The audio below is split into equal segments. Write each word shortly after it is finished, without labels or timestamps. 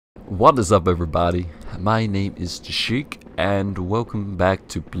What is up, everybody? My name is Shig and welcome back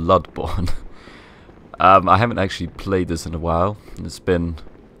to Bloodborne. I haven't actually played this in a while. It's been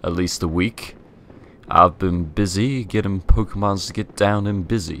at least a week. I've been busy getting Pokemons to get down and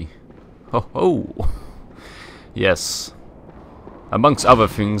busy. Ho ho! Yes. Amongst other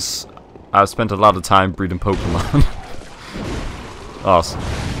things, I've spent a lot of time breeding Pokemon. Awesome.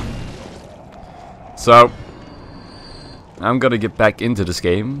 So, I'm gonna get back into this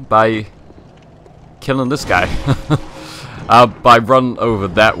game by killing this guy. By running over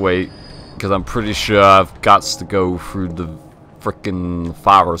that way, because I'm pretty sure I've got to go through the frickin'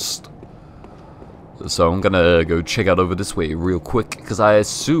 forest. So I'm gonna go check out over this way real quick, because I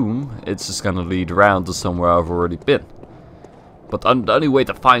assume it's just gonna lead around to somewhere I've already been. But the only way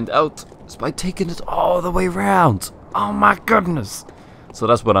to find out is by taking it all the way around. Oh my goodness! So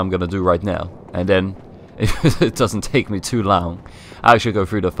that's what I'm gonna do right now, and then if it doesn't take me too long, I should go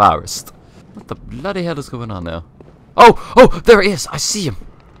through the forest. What the bloody hell is going on now? Oh! Oh! There he is! I see him!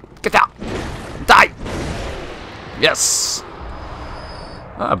 Get down! Die! Yes!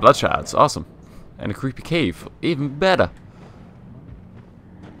 Ah, bloodshots. Awesome. And a creepy cave. Even better.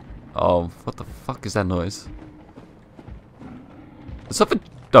 Oh, what the fuck is that noise? Is something...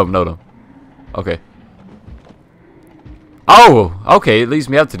 Oh, no. Okay. Oh! Okay, it leads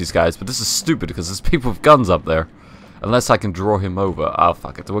me up to these guys, but this is stupid because there's people with guns up there. Unless I can draw him over. Oh,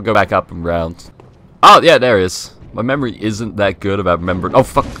 fuck it. We'll go back up and round. Oh, yeah, there he is. My memory isn't that good about remembering. Oh,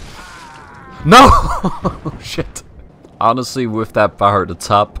 fuck. No! Shit. Honestly, with that bar at the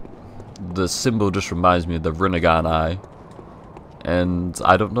top, the symbol just reminds me of the Rinnegan eye. And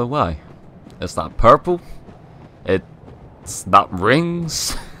I don't know why. It's not purple. It's not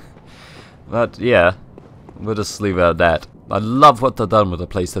rings. But, yeah. We'll just leave it at that. I love what they've done with the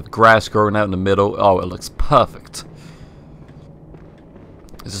place. The grass growing out in the middle. Oh, it looks perfect.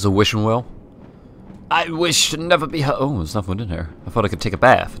 Is this a wishing well? I wish to never be hurt. Oh, there's nothing in here. I thought I could take a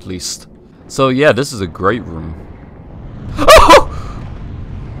bath, at least. So, yeah, this is a great room. Oh!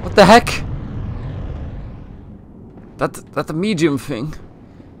 What the heck? That the medium thing.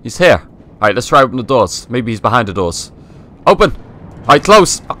 He's here. Alright, let's try open the doors. Maybe he's behind the doors. Open! Alright,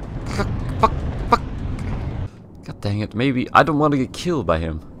 close! Oh, fuck. God dang it. Maybe I don't want to get killed by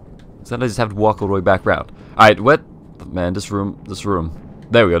him. So then I just have to walk all the way back around. Alright, what? Man, this room.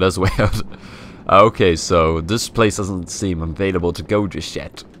 There we go, there's the way out. Okay, so this place doesn't seem available to go just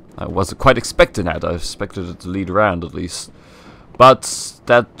yet. I wasn't quite expecting that. I expected it to lead around at least. But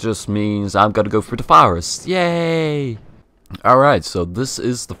that just means I'm gonna go through the forest. Yay! Alright, so this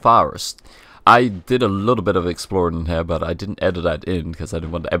is the forest. I did a little bit of exploring in here, but I didn't edit that in because I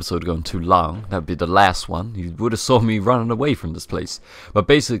didn't want the episode going too long. That'd be the last one. You would have saw me running away from this place. But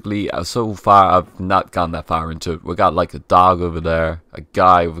basically, so far, I've not gone that far into it. We got like a dog over there, a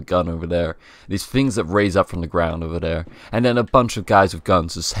guy with a gun over there, these things that raise up from the ground over there, and then a bunch of guys with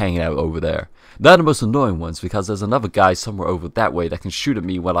guns just hanging out over there. They're the most annoying ones because there's another guy somewhere over that way that can shoot at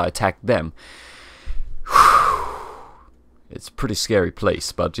me while I attack them. It's a pretty scary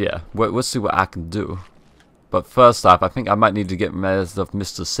place, but yeah, we'll see what I can do. But first off, I think I might need to get rid of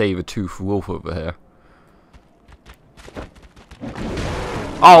Mr. Saber-Tooth Wolf over here.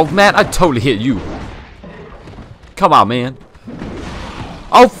 Oh man, I totally hit you. Come on, man.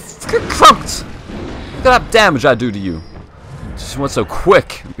 Oh, fucked! Look at that damage I do to you. Just went so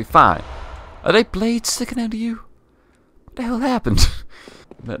quick, it'll be fine. Are they blades sticking out of you? What the hell happened?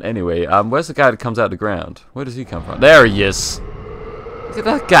 But anyway, where's the guy that comes out of the ground? Where does he come from? There he is! Look at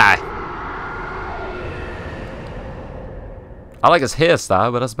that guy! I like his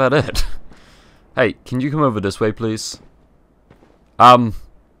hairstyle, but that's about it. Hey, can you come over this way, please?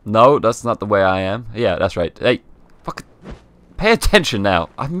 No, that's not the way I am. Yeah, that's right. Hey, fuck, pay attention now.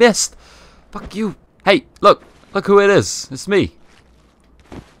 I missed. Fuck you. Hey, look who it is. It's me.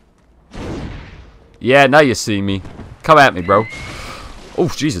 Yeah, now you see me. Come at me, bro. Oh,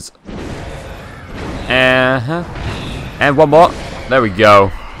 Jesus. And one more. There we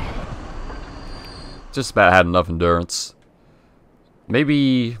go. Just about had enough endurance.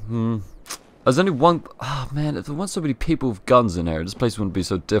 Maybe, there's only one. Oh, man, if there weren't so many people with guns in here, this place wouldn't be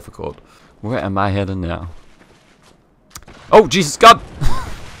so difficult. Where am I heading now? Oh, Jesus, God!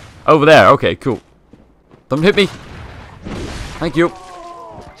 Over there. Okay, cool. Don't hit me. Thank you.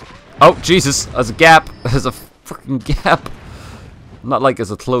 Oh, Jesus. There's a gap. There's a freaking gap. Not like there's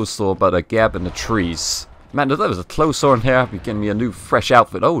a closed door, but a gap in the trees. Man, if there was a closed door in here, I'd be getting me a new, fresh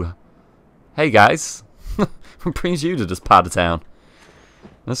outfit. Oh, hey guys. What brings you to this part of town?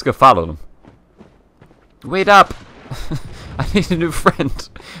 Let's go follow them. Wait up! I need a new friend.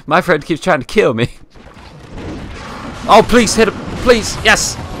 My friend keeps trying to kill me. Oh, please hit him. Please.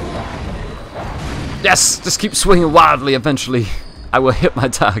 Yes. Yes! Just keep swinging wildly. Eventually, I will hit my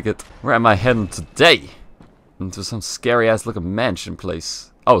target. Where am I heading today? Into some scary-ass looking mansion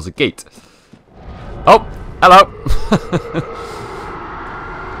place. Oh, it's a gate. Oh! Hello!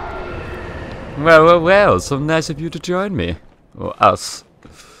 Well, so nice of you to join me. Or us.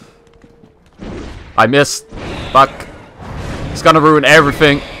 I missed. Fuck. It's gonna ruin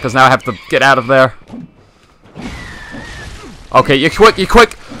everything, because now I have to get out of there. Okay, you're quick, you're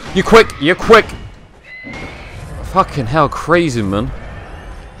quick! You're quick, you're quick! Fucking hell, crazy, man.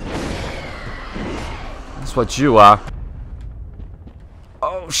 That's what you are.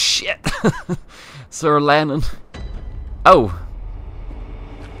 Oh, shit! Sir Lannon. Oh.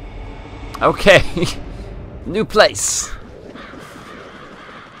 Okay. New place.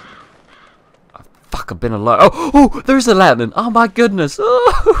 Oh, fuck, I've been alone. Oh, there's a Lannon. Oh my goodness.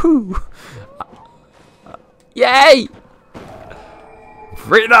 Oh. Yay!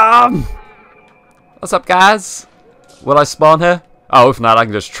 Freedom! What's up, guys? Will I spawn here? Oh, if not, I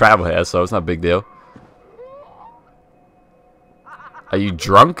can just travel here, so it's not a big deal. Are you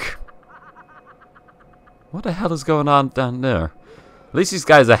drunk? What the hell is going on down there? At least these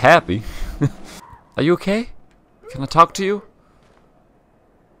guys are happy. Are you okay? Can I talk to you?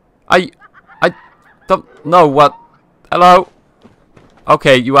 I don't know what. Hello?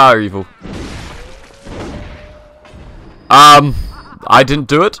 Okay, you are evil. I didn't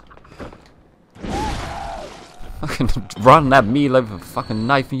do it. Fucking running at me like a fucking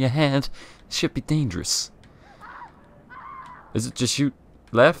knife in your hand. Should be dangerous. Is it just you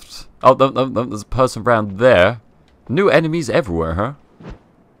left? Oh, no, there's a person around there. New enemies everywhere, huh?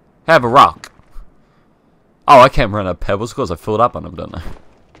 Have a rock. Oh, I can't run out of pebbles because I filled up on them, don't I?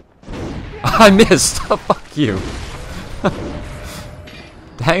 I missed. Oh, fuck you.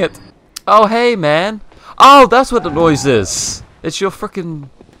 Dang it. Oh, hey, man. Oh, that's what the noise is. It's your freaking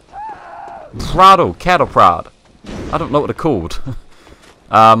Prado, cattle prod. I don't know what they're called.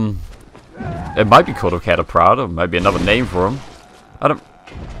 It might be called a cattle prod, or might be another name for them. I don't.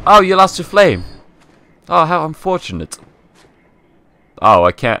 Oh, you lost your flame. Oh, how unfortunate. Oh,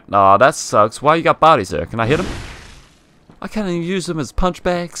 I can't. Oh, that sucks. Why you got bodies there? Can I hit them? I can't even use them as punch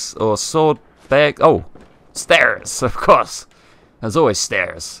bags or sword bags. Oh, stairs, of course. There's always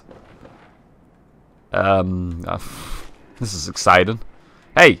stairs. This is exciting.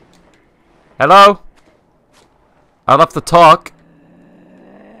 Hey! Hello? I'd love to talk.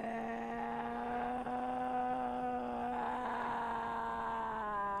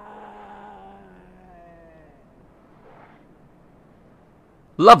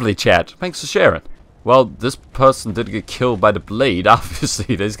 Lovely chat. Thanks for sharing. Well, this person did get killed by the blade,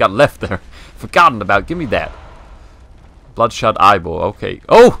 obviously. They just got left there. Forgotten about. Give me that. Bloodshot eyeball. Okay.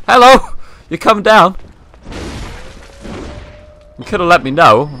 Oh, hello! You're coming down. You could have let me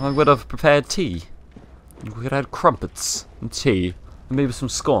know. I would have prepared tea. We could have had crumpets and tea. And maybe some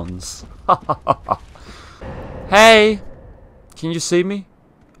scones. Hey! Can you see me?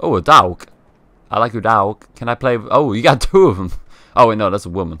 Oh, a dog. I like your dog. Can I play? Oh, you got two of them. Oh, wait, no, that's a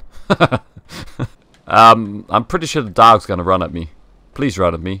woman. I'm pretty sure the dog's gonna run at me. Please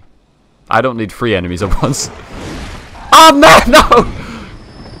run at me. I don't need 3 enemies at once. Oh, man, no!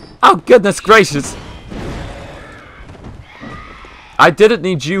 Oh, goodness gracious. I didn't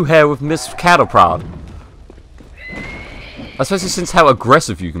need you here with Miss Cattleprod. Especially since how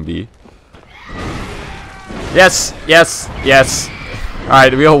aggressive you can be. Yes, yes, yes.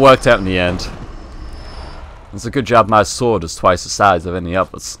 Alright, we all worked out in the end. It's a good job my sword is twice the size of any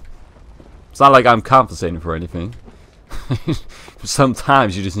others. It's not like I'm compensating for anything.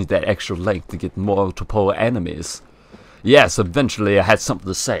 Sometimes you just need that extra length to get multiple enemies. Yes, eventually I had something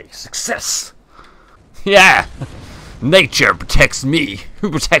to say. Success! Yeah! Nature protects me. Who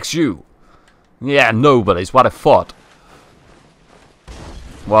protects you? Yeah, nobody's what I thought.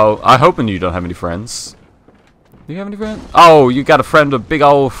 Well, I'm hoping you don't have any friends. Do you have any friends? Oh, you got a friend with a big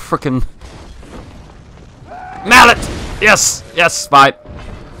old frickin' mallet! Yes! Yes, fine.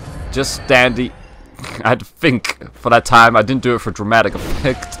 Just dandy. I had to think for that time. I didn't do it for dramatic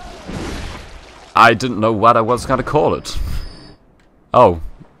effect. I didn't know what I was gonna call it. Oh.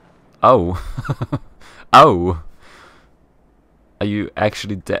 Oh. Oh. Are you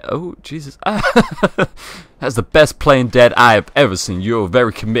actually dead? Oh, Jesus. That's the best playing dead I have ever seen. You're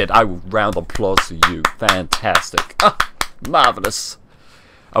very committed. I will round applause to you. Fantastic. Ah, marvelous.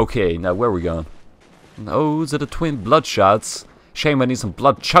 Okay, now where are we going? Those are the twin bloodshots. Shame I need some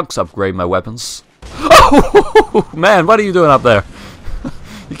blood chunks to upgrade my weapons. Oh, man, what are you doing up there?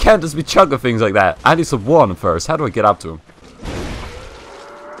 You can't just be chunking things like that. I need some warning first. How do I get up to him?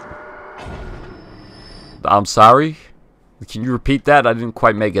 I'm sorry? Can you repeat that? I didn't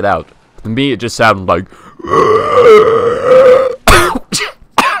quite make it out. To me, it just sounded like...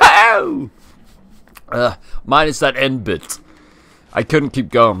 minus that end bit. I couldn't keep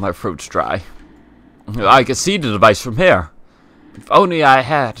going, my throat's dry. I can see the device from here. If only I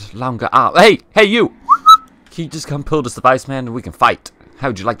had longer arms. Hey, you! Can you just come pull this device, man, and we can fight?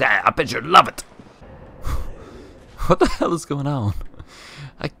 How'd you like that? I bet you'd love it. What the hell is going on?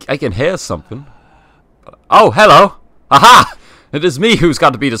 I can hear something. Oh, hello! Aha! It is me who's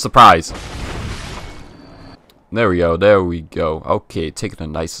got to be the surprise. There we go. Okay, taking it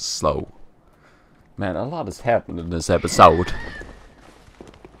nice and slow. Man, a lot has happened in this episode.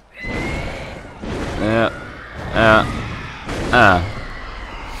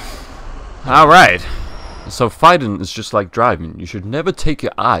 Alright. So fighting is just like driving. You should never take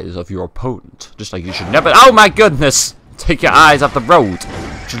your eyes off your opponent. Just like you should never... Oh my goodness! Take your eyes off the road.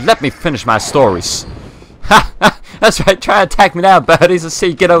 You should let me finish my stories. Ha! That's right, try to attack me now, birdies, and see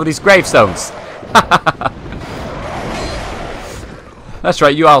you get over these gravestones. That's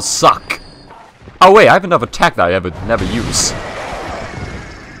right, you all suck. Oh wait, I have another attack that I never use.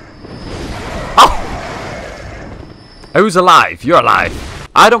 Oh! Who's alive? You're alive.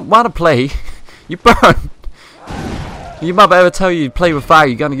 I don't want to play. You burn. Your mother ever tell you play with fire,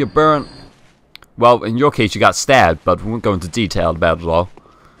 you're gonna get burnt? Well, in your case, you got stabbed, but we won't go into detail about it all.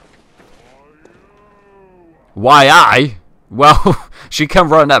 Why I? Well, she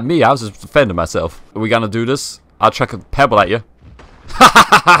come running at me. I was just defending myself. Are we gonna do this? I'll chuck a pebble at you. Ha ha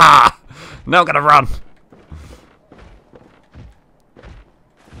ha ha! Now I'm gonna run.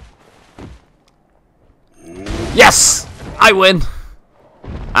 Yes! I win!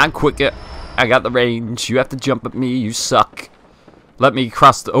 I'm quicker. I got the range. You have to jump at me. You suck. Let me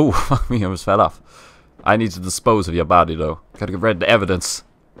cross the... Oh, fuck me. I almost fell off. I need to dispose of your body, though. Gotta get rid of the evidence.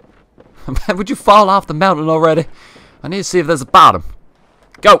 Man, would you fall off the mountain already? I need to see if there's a bottom.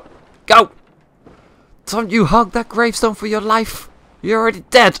 Go! Go! Don't you hug that gravestone for your life. You're already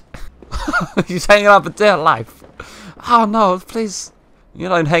dead. He's hanging on for dear life. Oh no, please. You're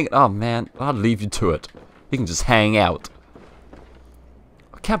not hanging... Oh man, I'll leave you to it. You can just hang out.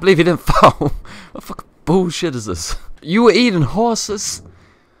 I can't believe you didn't fall. What fucking bullshit is this? You were eating horses?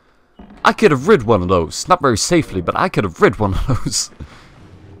 I could have rid one of those. Not very safely, but I could have rid one of those.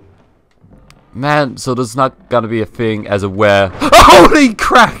 Man, so there's not gonna be a thing as a where... Holy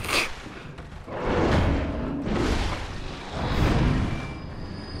crack!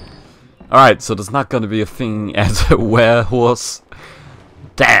 Alright, so there's not gonna be a thing as a werehorse.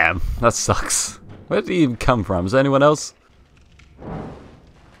 Damn, that sucks. Where did he even come from? Is there anyone else?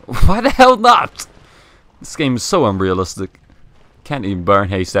 Why the hell not? This game is so unrealistic. Can't even burn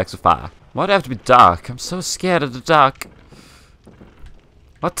haystacks with fire. Why'd it have to be dark? I'm so scared of the dark.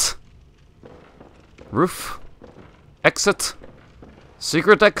 What? Roof? Exit?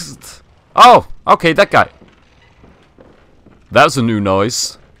 Secret exit? Oh! Okay, that guy. That was a new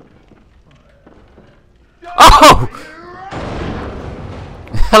noise. Oh!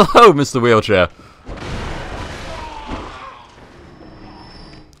 Hello, Mr. Wheelchair.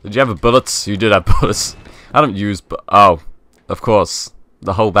 Did you have a bullets? You did have bullets. I don't use oh, of course.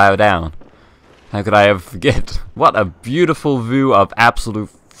 The whole bow down. How could I ever forget? What a beautiful view of absolute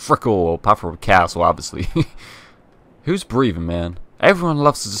frickle, apart from a castle, obviously. Who's breathing, man? Everyone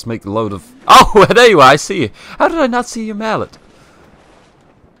loves to just make a load of... Oh, there you are, I see you. How did I not see your mallet?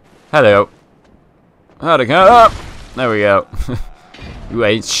 Hello. How'd it go up? There we go. You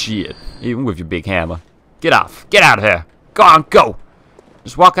ain't shit, even with your big hammer. Get off. Get out of here. Go on, go.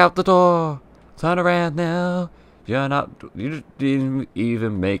 Just walk out the door. Turn around now. You didn't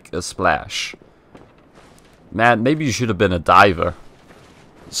even make a splash. Man, maybe you should have been a diver.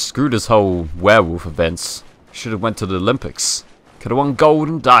 Screw this whole werewolf events. Should have went to the Olympics. Could have won gold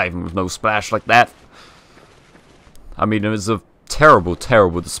in diving with no splash like that. I mean, it was a terrible,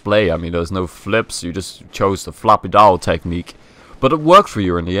 terrible display. I mean, there was no flips. You just chose the floppy doll technique. But it worked for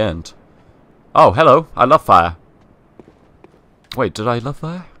you in the end. Oh, hello. I love fire. Wait, did I love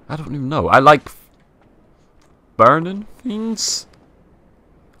fire? I don't even know. I like burning things.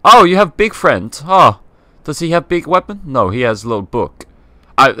 Oh, you have big friend. Oh, does he have big weapon? No, he has a little book.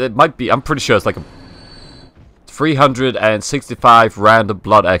 It might be. I'm pretty sure it's like a 365 random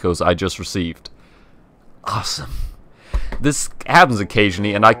blood echoes I just received. Awesome. This happens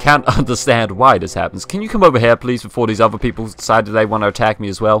occasionally, and I can't understand why this happens. Can you come over here, please, before these other people decide that they want to attack me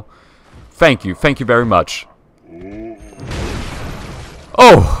as well? Thank you. Thank you very much.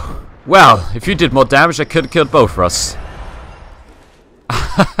 Oh, well, if you did more damage, I could have killed both of us.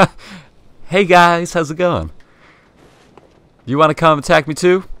 Hey, guys. How's it going? You want to come attack me,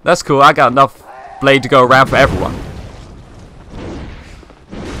 too? That's cool. I got enough blade to go around for everyone.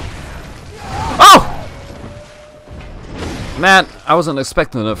 Man, I wasn't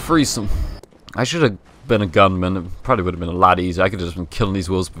expecting a threesome. I should have been a gunman. It probably would have been a lot easier. I could have just been killing these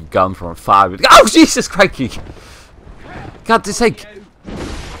wolves with a gun from afar. Oh, Jesus Christ! God's sake!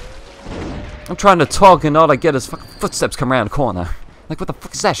 I'm trying to talk and all I get is fucking footsteps come around the corner. Like, what the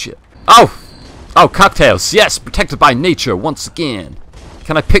fuck is that shit? Oh! Oh, cocktails. Yes, protected by nature once again.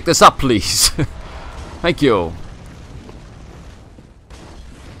 Can I pick this up, please? Thank you.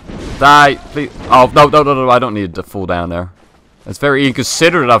 Die, please. Oh, no, I don't need to fall down there. That's very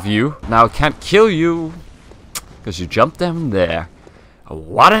inconsiderate of you. Now I can't kill you. Because you jumped down there.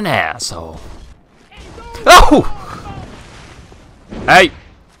 What an asshole. Oh! Hey!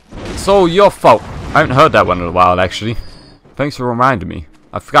 It's all your fault. I haven't heard that one in a while, actually. Thanks for reminding me.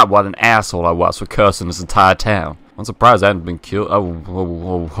 I forgot what an asshole I was for cursing this entire town. I'm surprised I hadn't been killed.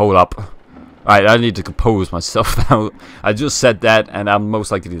 Oh, hold up. Alright, I need to compose myself now. I just said that, and I'm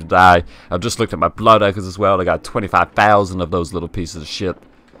most likely to die. I've just looked at my blood echoes as well. I got 25,000 of those little pieces of shit.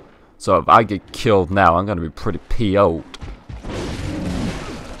 So if I get killed now, I'm gonna be pretty PO'd.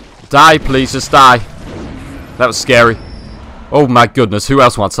 Die, please, just die. That was scary. Oh my goodness, who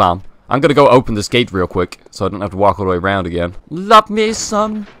else wants some? I'm gonna go open this gate real quick, so I don't have to walk all the way around again. Love me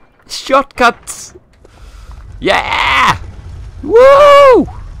some shortcuts. Yeah! Woo!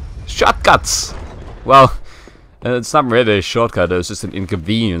 Shortcuts! Well, it's not really a shortcut, it was just an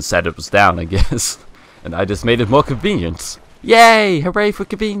inconvenience that it was down, I guess. And I just made it more convenient. Yay! Hooray for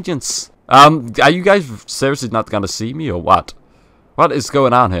convenience! Are you guys seriously not gonna see me, or what? What is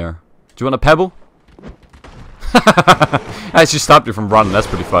going on here? Do you want a pebble? I actually stopped you from running, that's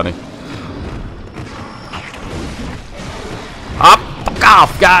pretty funny. Fuck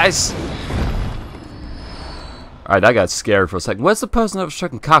off, guys! Alright, that got scary for a second. Where's the person that was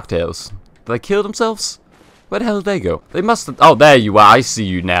drinking cocktails? Did they kill themselves? Where the hell did they go? They must have... Oh, there you are. I see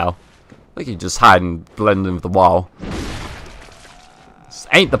you now. Look, you just hiding, blending with the wall. This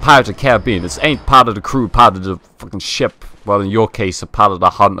ain't the Pirates of the Caribbean. This ain't part of the crew, part of the fucking ship. Well, in your case, a part of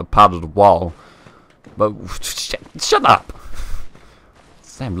the hunt, a part of the wall. But, shut up!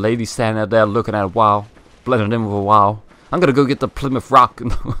 This damn lady standing out there looking at a wall. Blending in with a wall. I'm gonna go get the Plymouth Rock.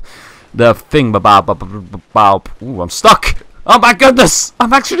 The thing, ooh, I'm stuck! Oh my goodness!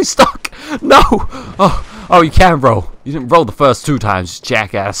 I'm actually stuck! No! Oh, you can roll. You didn't roll the first 2 times,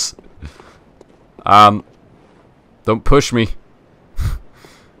 jackass. Don't push me.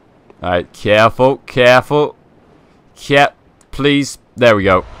 Alright, careful, careful. Please. There we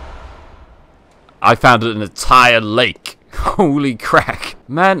go. I found an entire lake. Holy crack.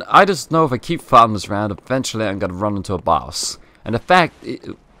 Man, I just know if I keep following this round, eventually I'm gonna run into a boss. And the fact...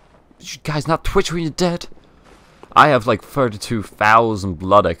 You guys not twitch when you're dead? I have like 32,000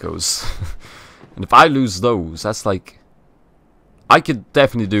 blood echoes. And if I lose those, that's like... I could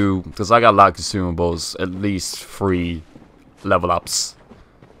definitely do, because I got a lot of consumables, at least 3 level ups.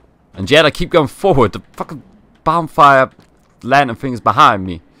 And yet I keep going forward. The fucking bonfire lantern thing is behind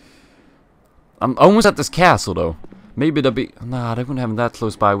me. I'm almost at this castle though. Maybe they'll be... Nah, they wouldn't have them that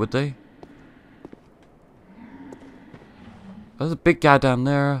close by, would they? There's a big guy down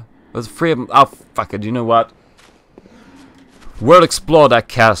there. There's 3 of them. Oh, fuck it. You know what? We'll explore that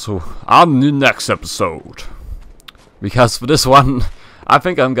castle on the next episode. Because for this one, I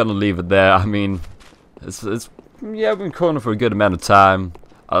think I'm gonna leave it there. I mean, yeah, we've been recording for a good amount of time.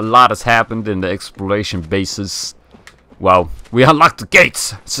 A lot has happened in the exploration bases. Well, we unlocked the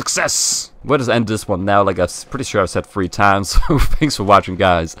gates! Success! We'll just end this one now, like I'm pretty sure I've said 3 times. So thanks for watching,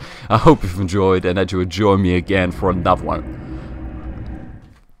 guys. I hope you've enjoyed and that you will join me again for another one.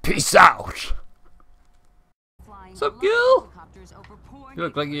 Peace out! What's up, Gil? You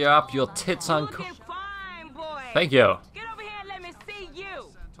look like you're up your tits on... Thank you. Get over here and let me see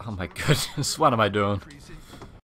you. Oh my goodness, what am I doing?